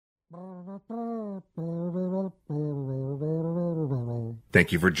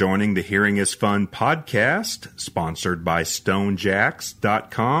Thank you for joining the Hearing is Fun podcast, sponsored by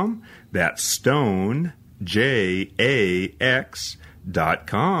StoneJax.com. That's Stone, JAX.com.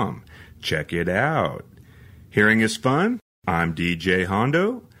 Check it out. Hearing is Fun. I'm DJ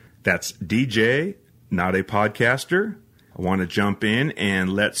Hondo. That's DJ, not a podcaster. I want to jump in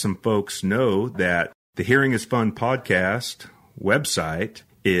and let some folks know that the Hearing is Fun podcast website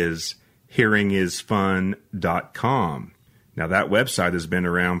is hearingisfun.com. Now, that website has been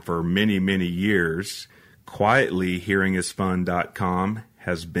around for many, many years. Quietly, hearingisfun.com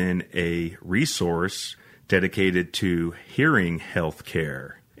has been a resource dedicated to hearing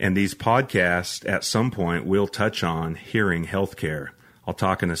healthcare. And these podcasts, at some point, will touch on hearing healthcare. I'll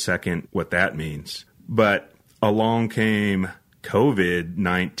talk in a second what that means. But along came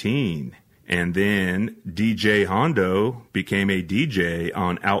COVID-19. And then DJ Hondo became a DJ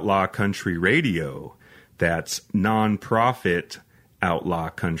on Outlaw Country Radio. That's nonprofit Outlaw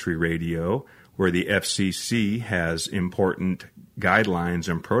Country Radio, where the FCC has important guidelines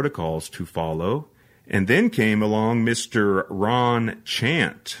and protocols to follow. And then came along Mr. Ron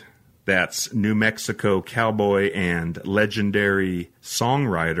Chant. That's New Mexico cowboy and legendary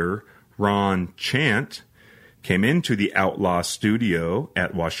songwriter Ron Chant. Came into the Outlaw studio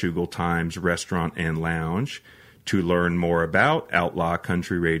at Washougal Times Restaurant and Lounge to learn more about Outlaw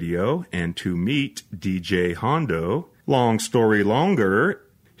Country Radio and to meet DJ Hondo. Long story longer,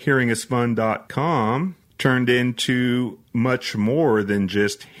 hearingisfun.com turned into much more than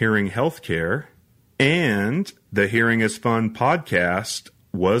just hearing healthcare, and the Hearing is Fun podcast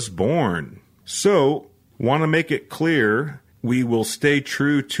was born. So, want to make it clear, we will stay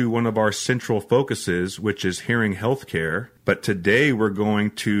true to one of our central focuses, which is hearing healthcare. But today we're going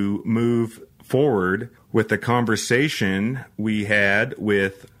to move forward with the conversation we had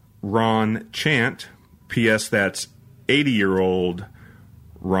with Ron Chant. P.S. That's 80-year-old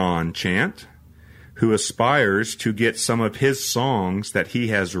Ron Chant, who aspires to get some of his songs that he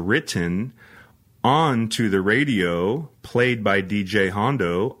has written onto the radio, played by DJ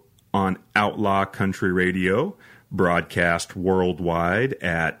Hondo on Outlaw Country Radio, broadcast worldwide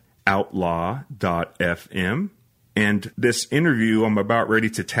at outlaw.fm. And this interview I'm about ready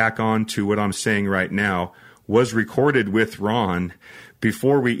to tack on to what I'm saying right now was recorded with Ron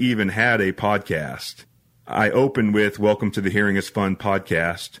before we even had a podcast. I opened with Welcome to the Hearing is Fun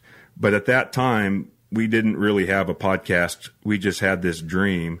podcast, but at that time, we didn't really have a podcast. We just had this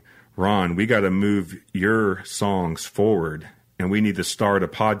dream. Ron, we got to move your songs forward, and we need to start a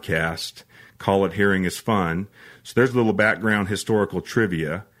podcast. Call it Hearing is Fun. So there's a little background historical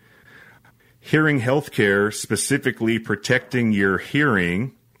trivia. Hearing healthcare, specifically protecting your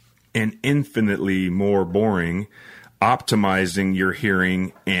hearing, and infinitely more boring, optimizing your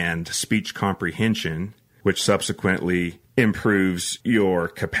hearing and speech comprehension, which subsequently improves your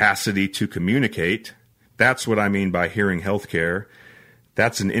capacity to communicate. That's what I mean by hearing healthcare.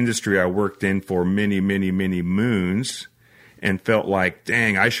 That's an industry I worked in for many, many, many moons, and felt like,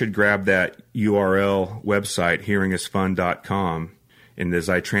 dang, I should grab that URL website, hearingisfun.com. And as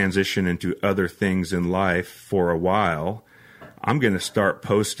I transition into other things in life for a while, I'm going to start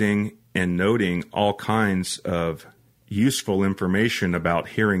posting and noting all kinds of useful information about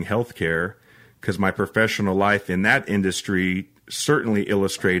hearing healthcare, because my professional life in that industry certainly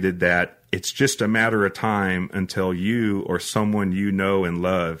illustrated that it's just a matter of time until you or someone you know and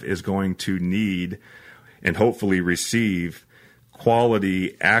love is going to need and hopefully receive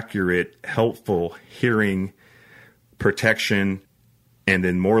quality, accurate, helpful hearing protection, and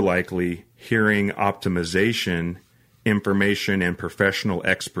then more likely hearing optimization, information, and professional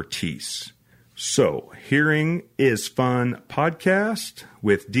expertise. So, Hearing is Fun podcast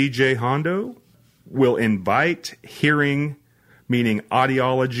with DJ Hondo will invite hearing, meaning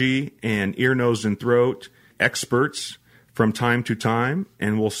audiology and ear, nose, and throat experts from time to time,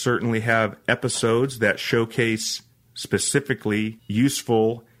 and we'll certainly have episodes that showcase specifically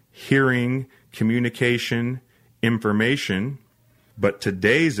useful hearing, communication, information. But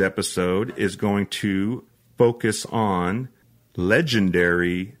today's episode is going to focus on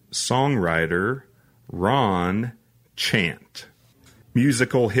legendary songwriter Ron Chant.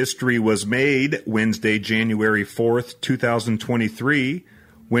 Musical history was made Wednesday, January 4th, 2023,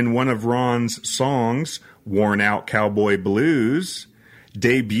 when one of Ron's songs, Worn Out Cowboy Blues,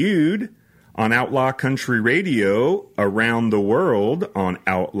 debuted on Outlaw Country Radio around the world on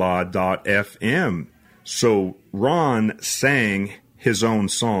outlaw.fm. So Ron sang his own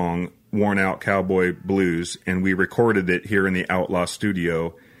song, Worn Out Cowboy Blues, and we recorded it here in the Outlaw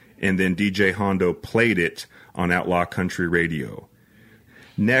studio, and then DJ Hondo played it on Outlaw Country Radio.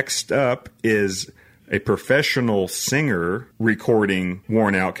 Next up is a professional singer recording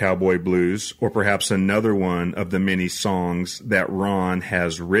Worn Out Cowboy Blues, or perhaps another one of the many songs that Ron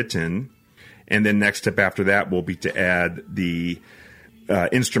has written. And then next up after that will be to add the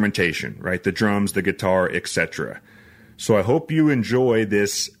instrumentation, right? The drums, the guitar, etc. So I hope you enjoy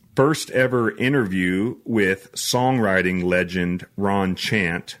this first ever interview with songwriting legend Ron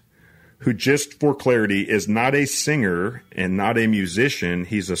Chant, who, just for clarity, is not a singer and not a musician.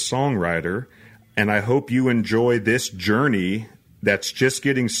 He's a songwriter. And I hope you enjoy this journey that's just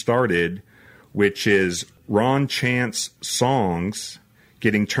getting started, which is Ron Chant's songs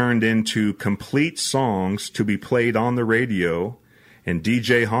getting turned into complete songs to be played on the radio. And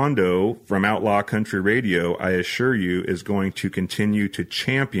DJ Hondo from Outlaw Country Radio, I assure you, is going to continue to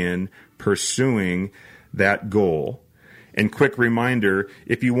champion pursuing that goal. And quick reminder,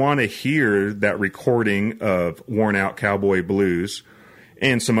 if you want to hear that recording of Worn Out Cowboy Blues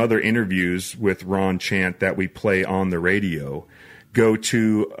and some other interviews with Ron Chant that we play on the radio, go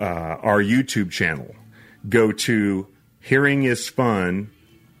to our YouTube channel. Go to Hearing is Fun,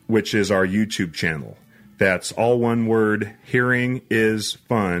 which is our YouTube channel. That's all one word. Hearing is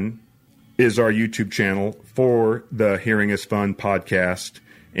Fun is our YouTube channel for the Hearing is Fun podcast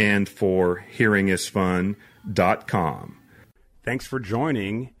and for hearingisfun.com. Thanks for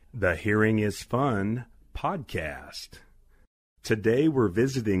joining the Hearing is Fun podcast. Today we're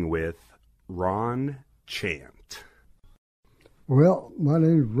visiting with Ron Chant. Well, my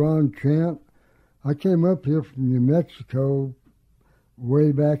name is Ron Chant. I came up here from New Mexico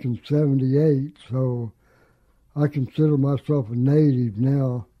way back in 78, so I consider myself a native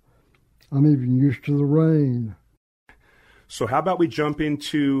now. I'm even used to the rain. So how about we jump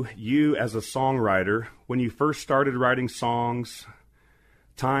into you as a songwriter, when you first started writing songs,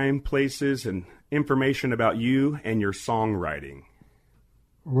 time, places, and information about you and your songwriting.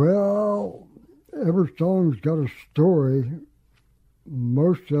 Well, every song's got a story.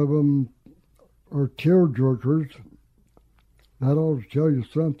 Most of them are tearjerkers. That ought to tell you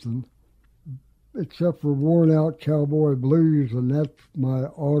something. Except for Worn Out Cowboy Blues, and that's my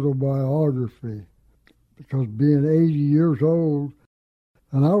autobiography. Because being 80 years old,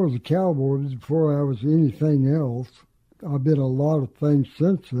 and I was a cowboy before I was anything else. I've been a lot of things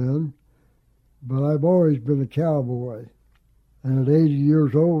since then, but I've always been a cowboy. And at 80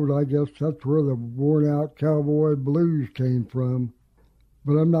 years old, I guess that's where the Worn Out Cowboy Blues came from.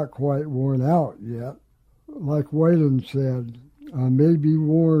 But I'm not quite worn out yet. Like Waylon said, I may be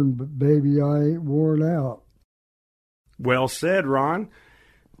worn, but baby, I ain't worn out. Well said, Ron.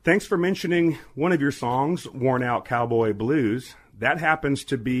 Thanks for mentioning one of your songs, Worn Out Cowboy Blues. That happens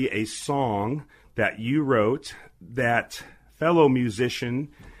to be a song that you wrote that fellow musician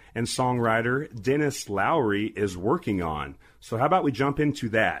and songwriter Dennis Lowery is working on. So how about we jump into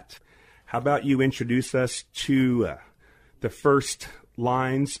that? How about you introduce us to the first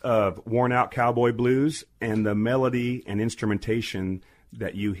lines of Worn Out Cowboy Blues and the melody and instrumentation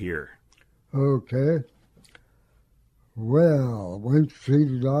that you hear? Okay. Well, went to see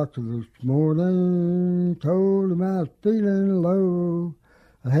the doctor this morning, told him I was feeling low.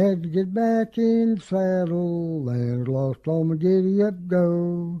 I had to get back in the saddle and lost all my giddy-up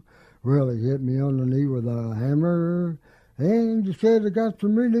go. Well, he hit me on the knee with a hammer and he said, I got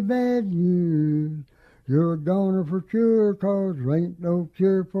some really bad news. You're a goner for sure, 'cause there ain't no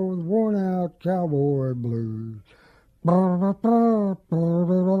cure for the worn-out cowboy blues.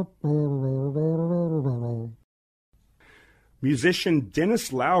 Musician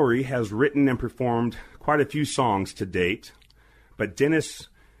Dennis Lowery has written and performed quite a few songs to date, but Dennis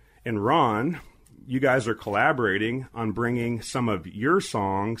and Ron, you guys are collaborating on bringing some of your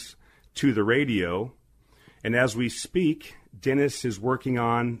songs to the radio, and as we speak, Dennis is working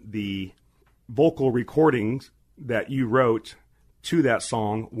on the vocal recordings that you wrote to that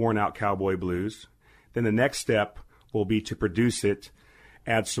song, Worn Out Cowboy Blues. Then the next step will be to produce it,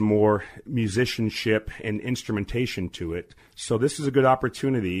 add some more musicianship and instrumentation to it. So this is a good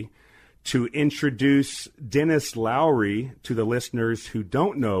opportunity to introduce Dennis Lowery to the listeners who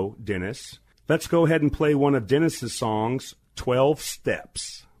don't know Dennis. Let's go ahead and play one of Dennis's songs, 12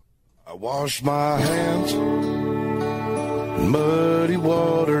 Steps. I wash my hands in muddy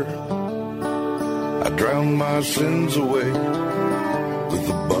water. I drown my sins away with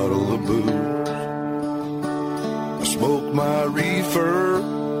a bottle of booze. I smoke my reefer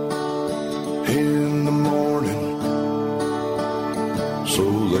in the morning, so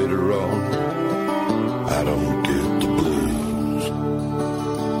later on I don't get the blues.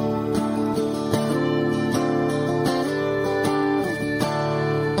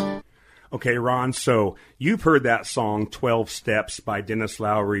 Okay, Ron, so you've heard that song 12 Steps by Dennis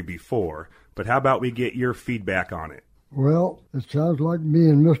Lowery before, but how about we get your feedback on it? Well, it sounds like me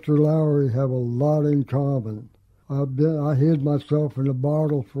and Mr. Lowery have a lot in common. I hid myself in a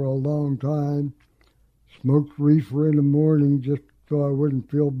bottle for a long time, smoked reefer in the morning just so I wouldn't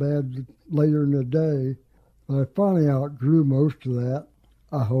feel bad later in the day. I finally outgrew most of that,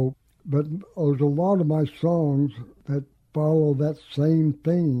 I hope. But there's a lot of my songs that follow that same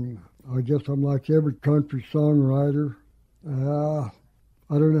theme. I guess I'm like every country songwriter. I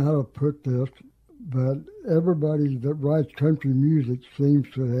don't know how to put this, but everybody that writes country music seems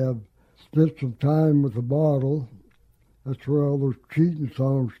to have spent some time with a bottle. That's where all those cheating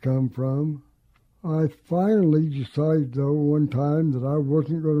songs come from. I finally decided, though, one time that I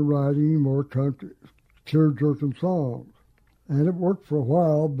wasn't going to write any more country tear-jerking songs. And it worked for a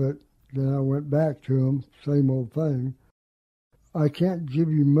while, but then I went back to them, same old thing. I can't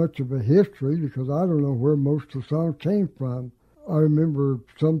give you much of a history because I don't know where most of the songs came from. I remember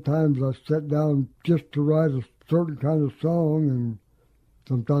sometimes I sat down just to write a certain kind of song, and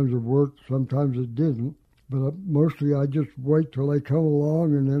sometimes it worked, sometimes it didn't. But mostly I just wait till they come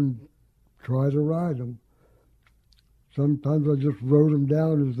along and then try to write them. Sometimes I just wrote them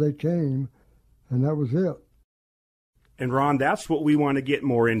down as they came, and that was it. And Ron, that's what we want to get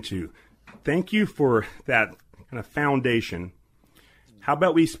more into. Thank you for that kind of foundation. How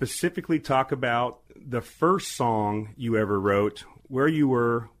about we specifically talk about the first song you ever wrote, where you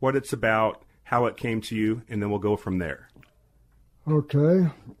were, what it's about, how it came to you, and then we'll go from there. Okay.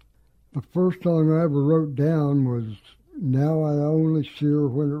 The first song I ever wrote down was Now I Only See Her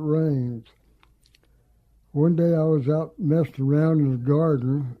When It Rains. One day I was out messing around in the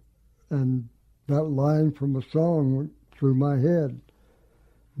garden, and that line from a song went through my head.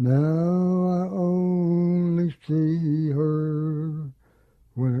 Now I only see her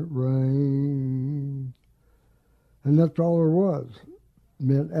when it rains. And that's all there was. It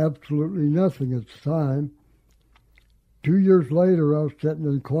meant absolutely nothing at the time. 2 years later, I was sitting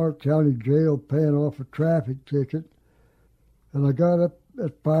in Clark County Jail paying off a traffic ticket, and I got up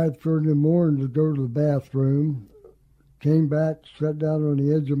at 5:30 in the morning to go to the bathroom, came back, sat down on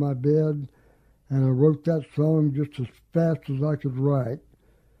the edge of my bed, and I wrote that song just as fast as I could write.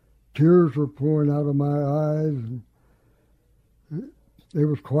 Tears were pouring out of my eyes, and it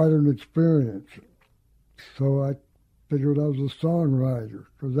was quite an experience. So I figured I was a songwriter,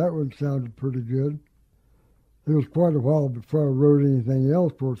 because that one sounded pretty good. It was quite a while before I wrote anything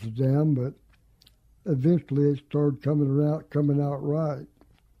else worth a damn, but eventually it started coming out right.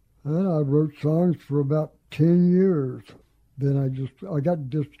 And I wrote songs for about 10 years. Then I got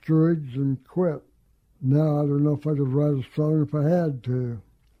discouraged and quit. Now I don't know if I could write a song if I had to.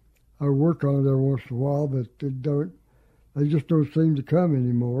 I work on it every once in a while, but they just don't seem to come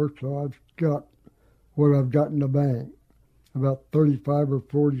anymore. So I've got what I've got in the bank, about 35 or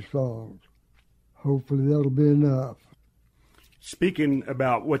 40 songs. Hopefully that'll be enough. Speaking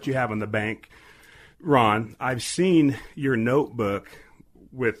about what you have in the bank, Ron, I've seen your notebook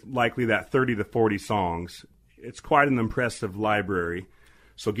with likely that 30 to 40 songs. It's quite an impressive library.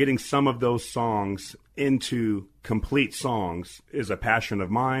 So getting some of those songs into complete songs is a passion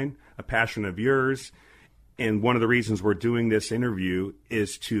of mine, a passion of yours. And one of the reasons we're doing this interview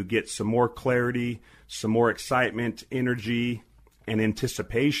is to get some more clarity, some more excitement, energy, and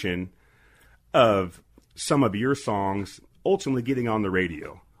anticipation of some of your songs ultimately getting on the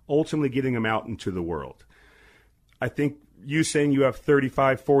radio, ultimately getting them out into the world. I think you saying you have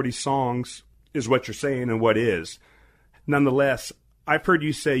 35, 40 songs is what you're saying and what is. Nonetheless, I've heard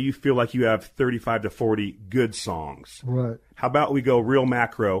you say you feel like you have 35 to 40 good songs. Right. How about we go real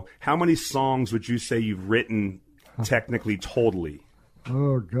macro? How many songs would you say you've written technically totally?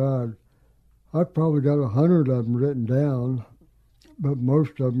 Oh, God. I've probably got 100 of them written down, but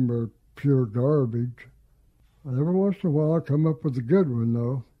most of them are pure garbage. Every once in a while I come up with a good one,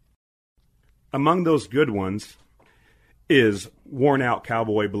 though. Among those good ones is Worn Out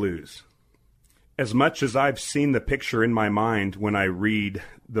Cowboy Blues. As much as I've seen the picture in my mind when I read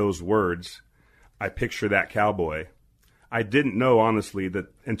those words, I picture that cowboy. I didn't know, honestly,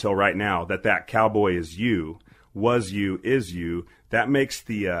 that until right now, that cowboy is you, was you, is you. That makes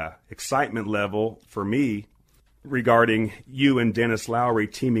the excitement level for me regarding you and Dennis Lowery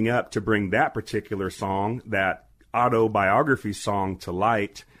teaming up to bring that particular song, that autobiography song, to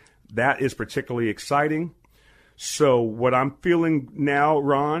light. That is particularly exciting. So what I'm feeling now,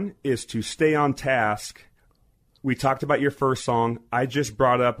 Ron, is to stay on task. We talked about your first song. I just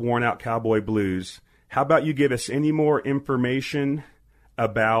brought up Worn Out Cowboy Blues. How about you give us any more information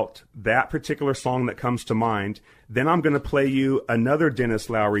about that particular song that comes to mind. Then I'm going to play you another Dennis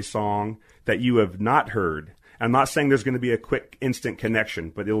Lowery song that you have not heard. I'm not saying there's going to be a quick, instant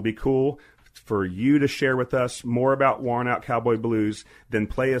connection, but it'll be cool for you to share with us more about Worn Out Cowboy Blues, then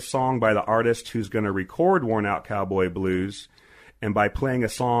play a song by the artist who's going to record Worn Out Cowboy Blues, and by playing a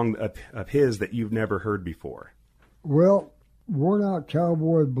song of his that you've never heard before. Well, Worn Out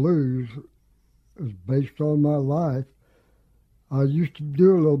Cowboy Blues is based on my life. I used to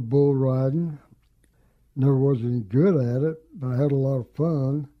do a little bull riding. Never was any good at it, but I had a lot of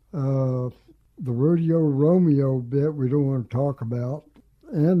fun. The Rodeo Romeo bit we don't want to talk about.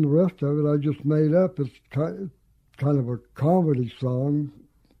 And the rest of it I just made up. It's kind of a comedy song,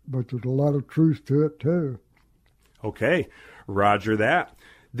 but there's a lot of truth to it, too. Okay, roger that.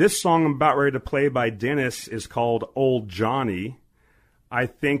 This song I'm about ready to play by Dennis is called Old Johnny. I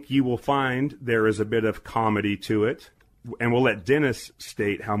think you will find there is a bit of comedy to it, and we'll let Dennis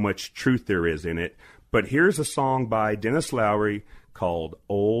state how much truth there is in it. But here's a song by Dennis Lowery called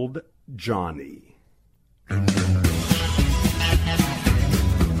Old Johnny. Well,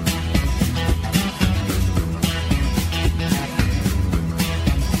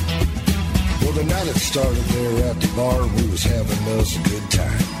 the night it started there at the bar, we was having us a good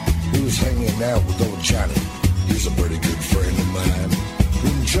time. We was hanging out with old Johnny. He's a pretty good friend of mine.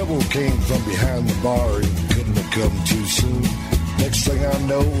 When trouble came from behind the bar, it couldn't have come too soon. Next thing I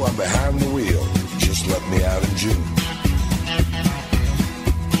know, I'm behind the wheel. Just let me out in June.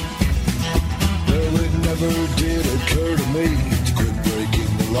 Well, it never did occur to me to quit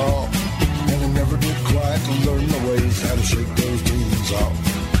breaking the law. And I never did quite learn the ways how to shake those demons off.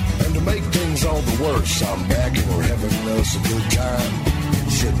 And to make things all the worse, I'm back and we're having us a good time.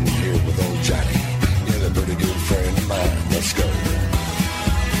 Sitting here with old Johnny, yeah, a pretty good friend of mine. Let's go.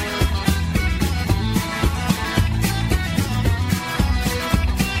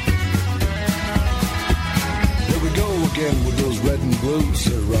 Here we go again with those red and blues.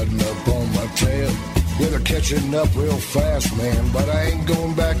 They're riding up on my tail. Yeah, they're catching up real fast, man, but I ain't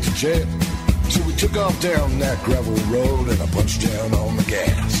going back to jail. So we took off down that gravel road and I punched down on the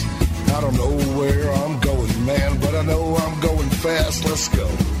gas. I don't know where I'm going, man, but I know I'm going fast. Let's go.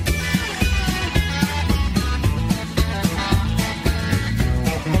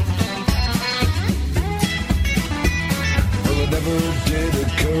 Well, it never did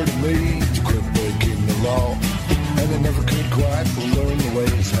occur to me to quit breaking the law. And I never could quite learn the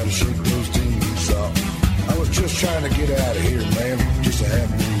ways how to shake those demons off. I was just trying to get out of here, man, just to have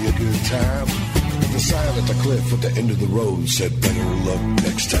me a good time. But the sign at the cliff at the end of the road said, better luck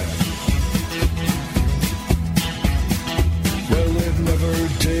next time. Well, it never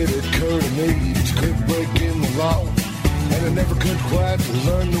did occur to me to quit breaking the law. And I never could quite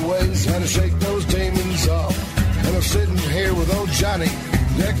learn the ways how to shake those demons off. And I'm sitting here with old Johnny,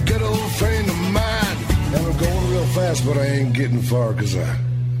 that good old friend of mine. And I'm going real fast, but I ain't getting far because I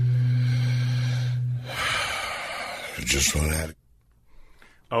just went at it.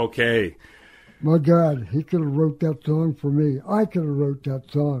 Okay. My God, he could have wrote that song for me. I could have wrote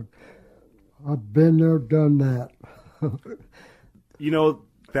that song. I've been there, done that. You know,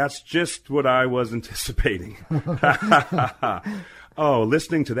 that's just what I was anticipating. Oh,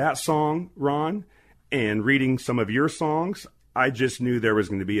 listening to that song, Ron, and reading some of your songs, I just knew there was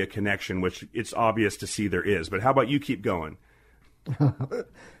going to be a connection, which it's obvious to see there is. But how about you keep going?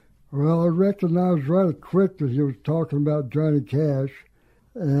 Well, I recognized right quick that he was talking about Johnny Cash.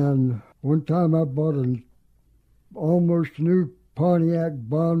 And one time I bought an almost new Pontiac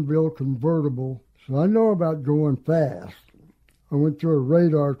Bonneville convertible. So I know about going fast. I went through a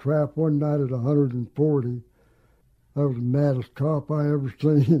radar trap one night at 140. That was the maddest cop I ever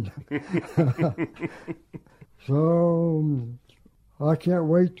seen. So I can't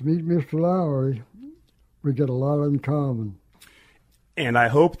wait to meet Mr. Lowery. We got a lot in common. And I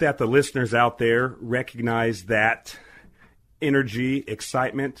hope that the listeners out there recognize that energy,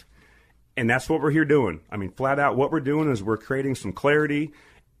 excitement, and that's what we're here doing. I mean, flat out, what we're doing is we're creating some clarity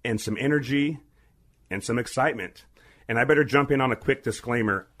and some energy and some excitement. And I better jump in on a quick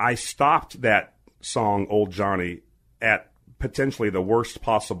disclaimer. I stopped that song, Old Johnny, at potentially the worst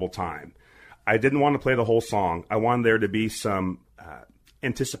possible time. I didn't want to play the whole song. I wanted there to be some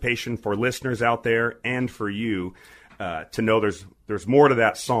anticipation for listeners out there and for you to know there's more to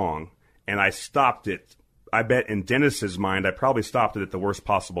that song. And I stopped it. I bet in Dennis's mind, I probably stopped it at the worst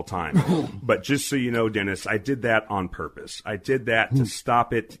possible time. But just so you know, Dennis, I did that on purpose. I did that to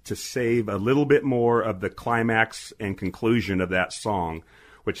stop it, to save a little bit more of the climax and conclusion of that song,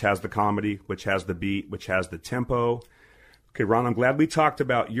 which has the comedy, which has the beat, which has the tempo. Okay, Ron, I'm glad we talked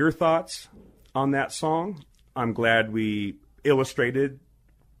about your thoughts on that song. I'm glad we illustrated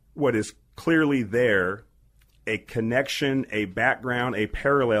what is clearly there, a connection, a background, a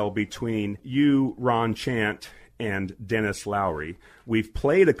parallel between you, Ron Chant, and Dennis Lowery. We've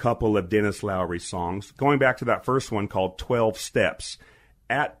played a couple of Dennis Lowery songs, going back to that first one called 12 Steps.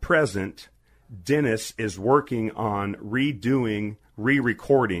 At present, Dennis is working on re-recording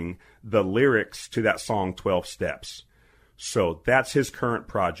the lyrics to that song 12 Steps. So that's his current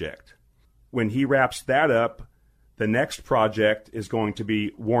project. When he wraps that up, the next project is going to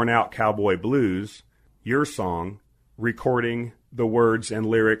be Worn Out Cowboy Blues, your song, recording the words and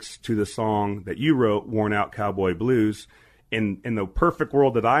lyrics to the song that you wrote, Worn Out Cowboy Blues. In the perfect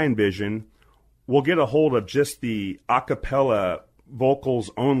world that I envision, we'll get a hold of just the a cappella vocals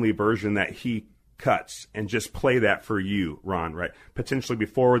only version that he cuts and just play that for you, Ron, right? Potentially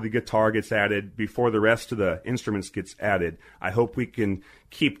before the guitar gets added, before the rest of the instruments gets added. I hope we can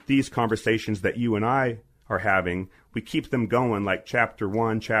keep these conversations that you and I are having, we keep them going like chapter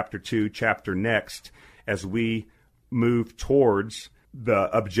 1, chapter 2, chapter next, as we move towards the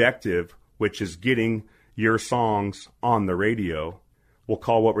objective, which is getting your songs on the radio. We'll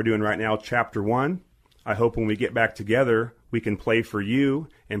call what we're doing right now chapter 1. I hope when we get back together, we can play for you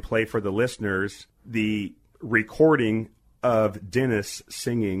and play for the listeners the recording of Dennis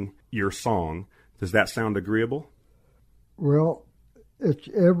singing your song. Does that sound agreeable? Well, it's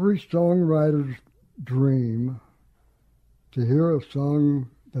every songwriter's dream to hear a song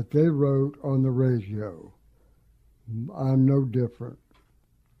that they wrote on the radio. I'm no different.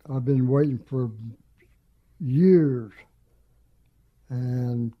 I've been waiting for years,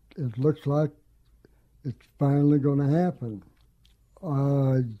 and it looks like it's finally going to happen.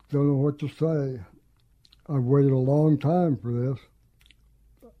 I don't know what to say. I've waited a long time for this.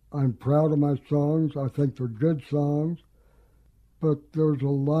 I'm proud of my songs. I think they're good songs. But there's a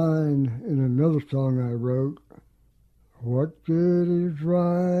line in another song I wrote. What good is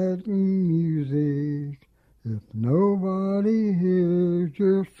writing music if nobody hears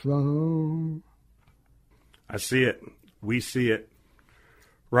your song? I see it. We see it.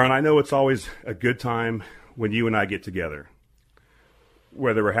 Ron, I know it's always a good time when you and I get together.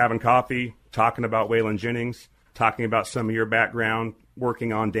 Whether we're having coffee, talking about Waylon Jennings, talking about some of your background,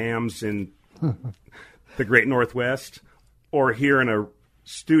 working on dams in the Great Northwest, or here in a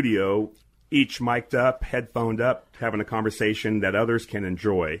studio, each mic'd up, headphoned up, having a conversation that others can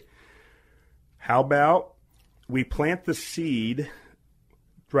enjoy. How about we plant the seed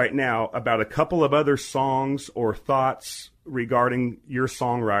right now about a couple of other songs or thoughts regarding your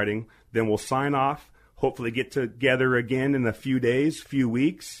songwriting, then we'll sign off, hopefully get together again in a few days, few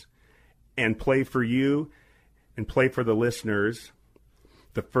weeks, and play for you and play for the listeners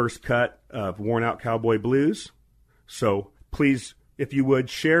the first cut of Worn Out Cowboy Blues. So please, if you would,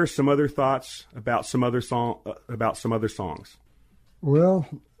 share some other thoughts about some other songs. Well,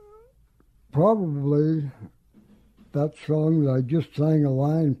 probably that song that I just sang a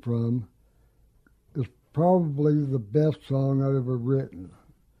line from is probably the best song I've ever written.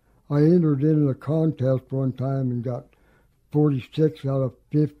 I entered in a contest one time and got 46 out of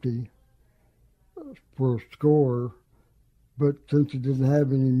 50 for a score, but since it didn't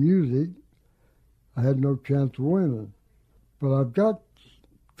have any music, I had no chance of winning. But I've got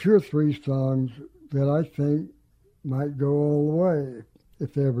 2 or 3 songs that I think might go all the way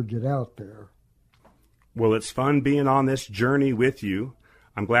if they ever get out there. Well, it's fun being on this journey with you.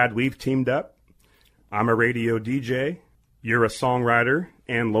 I'm glad we've teamed up. I'm a radio DJ. You're a songwriter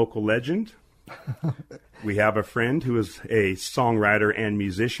and local legend. We have a friend who is a songwriter and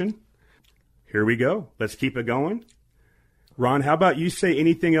musician. Here we go. Let's keep it going. Ron, how about you say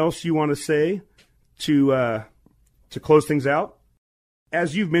anything else you want to say to close things out?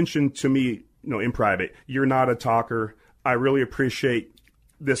 As you've mentioned to me, in private, you're not a talker. I really appreciate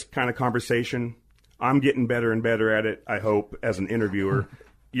this kind of conversation. I'm getting better and better at it, I hope, as an interviewer.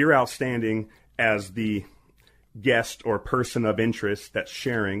 You're outstanding as the guest or person of interest that's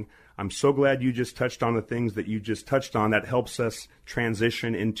sharing. I'm so glad you just touched on the things that you just touched on. That helps us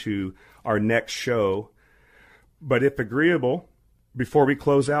transition into our next show. But if agreeable, before we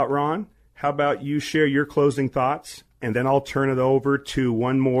close out, Ron, how about you share your closing thoughts, and then I'll turn it over to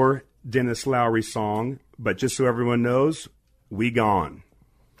one more Dennis Lowery song. But just so everyone knows, we gone.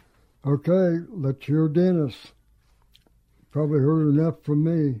 Okay, let's hear Dennis. Probably heard enough from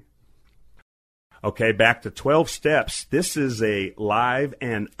me. Okay, back to 12 Steps. This is a live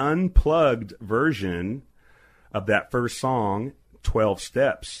and unplugged version of that first song, 12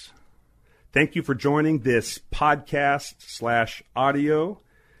 Steps. Thank you for joining this podcast/audio.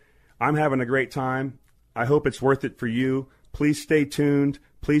 I'm having a great time. I hope it's worth it for you. Please stay tuned.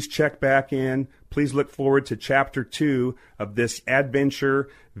 Please check back in. please look forward to Chapter 2 of this venture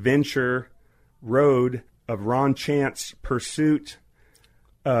road of Ron Chant's pursuit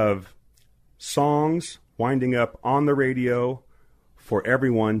of songs winding up on the radio for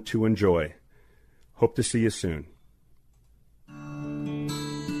everyone to enjoy. Hope to see you soon.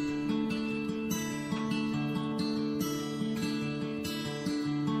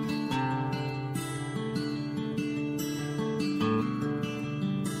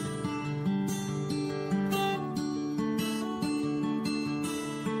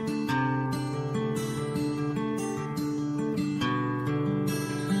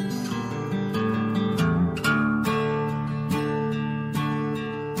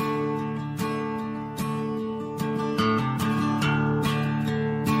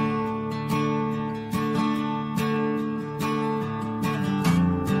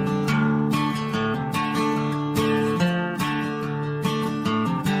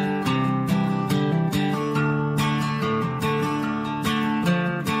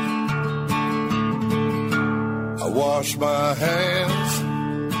 Wash my hands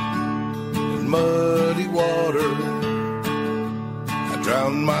in muddy water. I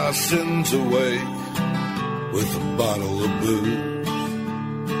drown my sins away with a bottle of booze.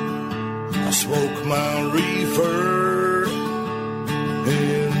 I smoke my reefer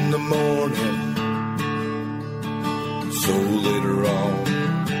in the morning, so later on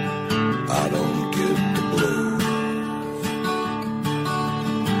I don't get the blues.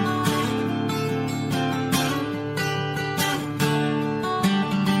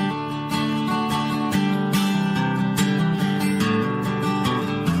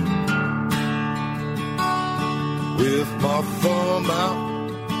 With my thumb out,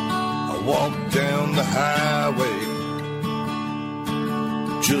 I walk down the highway,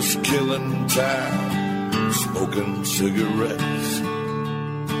 just killing time, smoking cigarettes,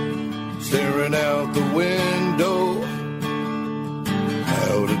 staring out the window,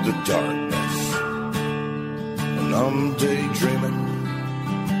 out at the darkness, and I'm daydreaming,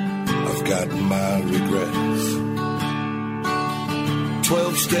 I've got my regrets.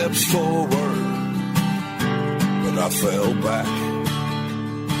 12 steps forward, I fell back.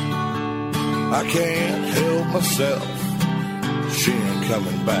 I can't help myself, she ain't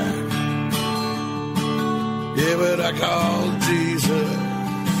coming back. Yeah, but I call Jesus,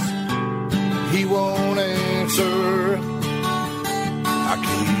 he won't answer. I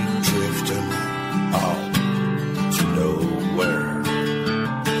keep drifting off to nowhere.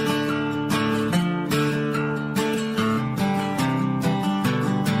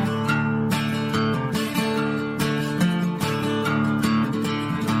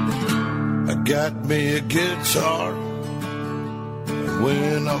 Got me a guitar,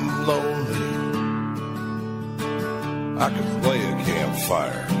 when I'm lonely I can play a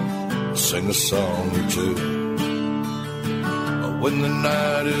campfire, sing a song or two. When the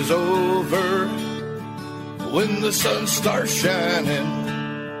night is over, when the sun starts shining,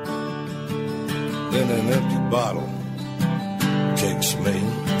 then an empty bottle takes me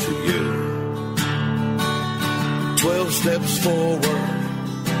to you. 12 steps forward,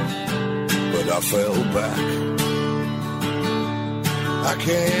 but I fell back. I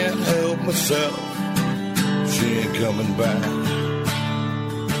can't help myself, she ain't coming back.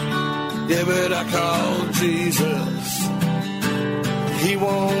 Yeah, but I call Jesus, he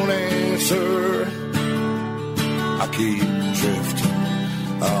won't answer. I keep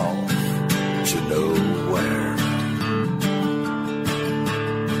drifting off to nowhere.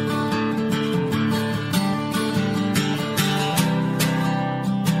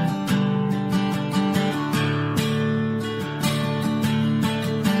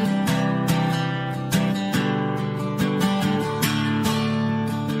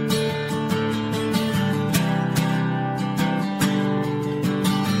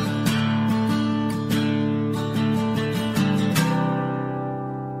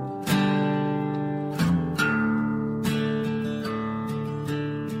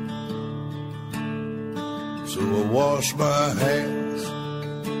 Wash my hands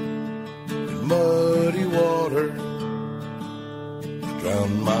in muddy water,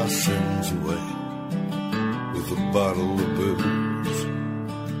 drown my sins away with a bottle of booze.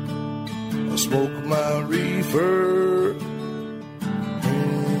 I smoke my reefer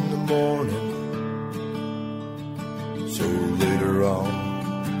in the morning, so later on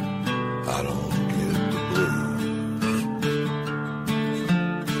I don't get the blues.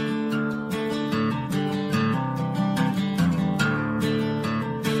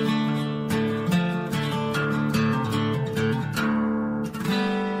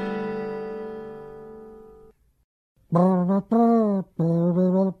 Ba ba ba